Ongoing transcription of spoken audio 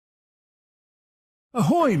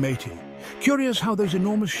Ahoy, matey! Curious how those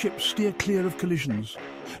enormous ships steer clear of collisions?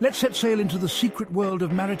 Let's set sail into the secret world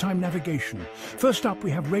of maritime navigation. First up, we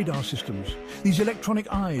have radar systems. These electronic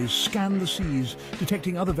eyes scan the seas,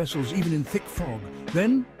 detecting other vessels even in thick fog.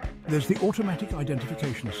 Then, there's the Automatic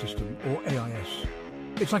Identification System, or AIS.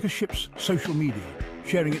 It's like a ship's social media,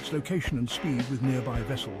 sharing its location and speed with nearby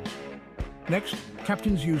vessels. Next,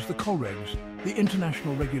 captains use the COLREGs, the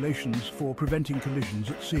international regulations for preventing collisions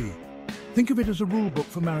at sea. Think of it as a rule book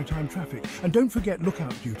for maritime traffic, and don't forget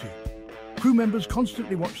lookout duty. Crew members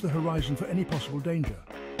constantly watch the horizon for any possible danger.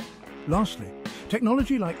 Lastly,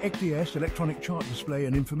 technology like ECDS, electronic chart display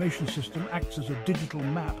and information system acts as a digital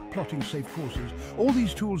map plotting safe courses. All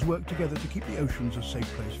these tools work together to keep the oceans a safe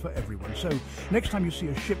place for everyone. So, next time you see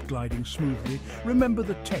a ship gliding smoothly, remember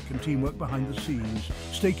the tech and teamwork behind the scenes.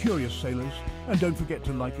 Stay curious, sailors, and don't forget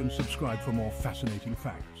to like and subscribe for more fascinating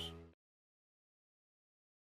facts.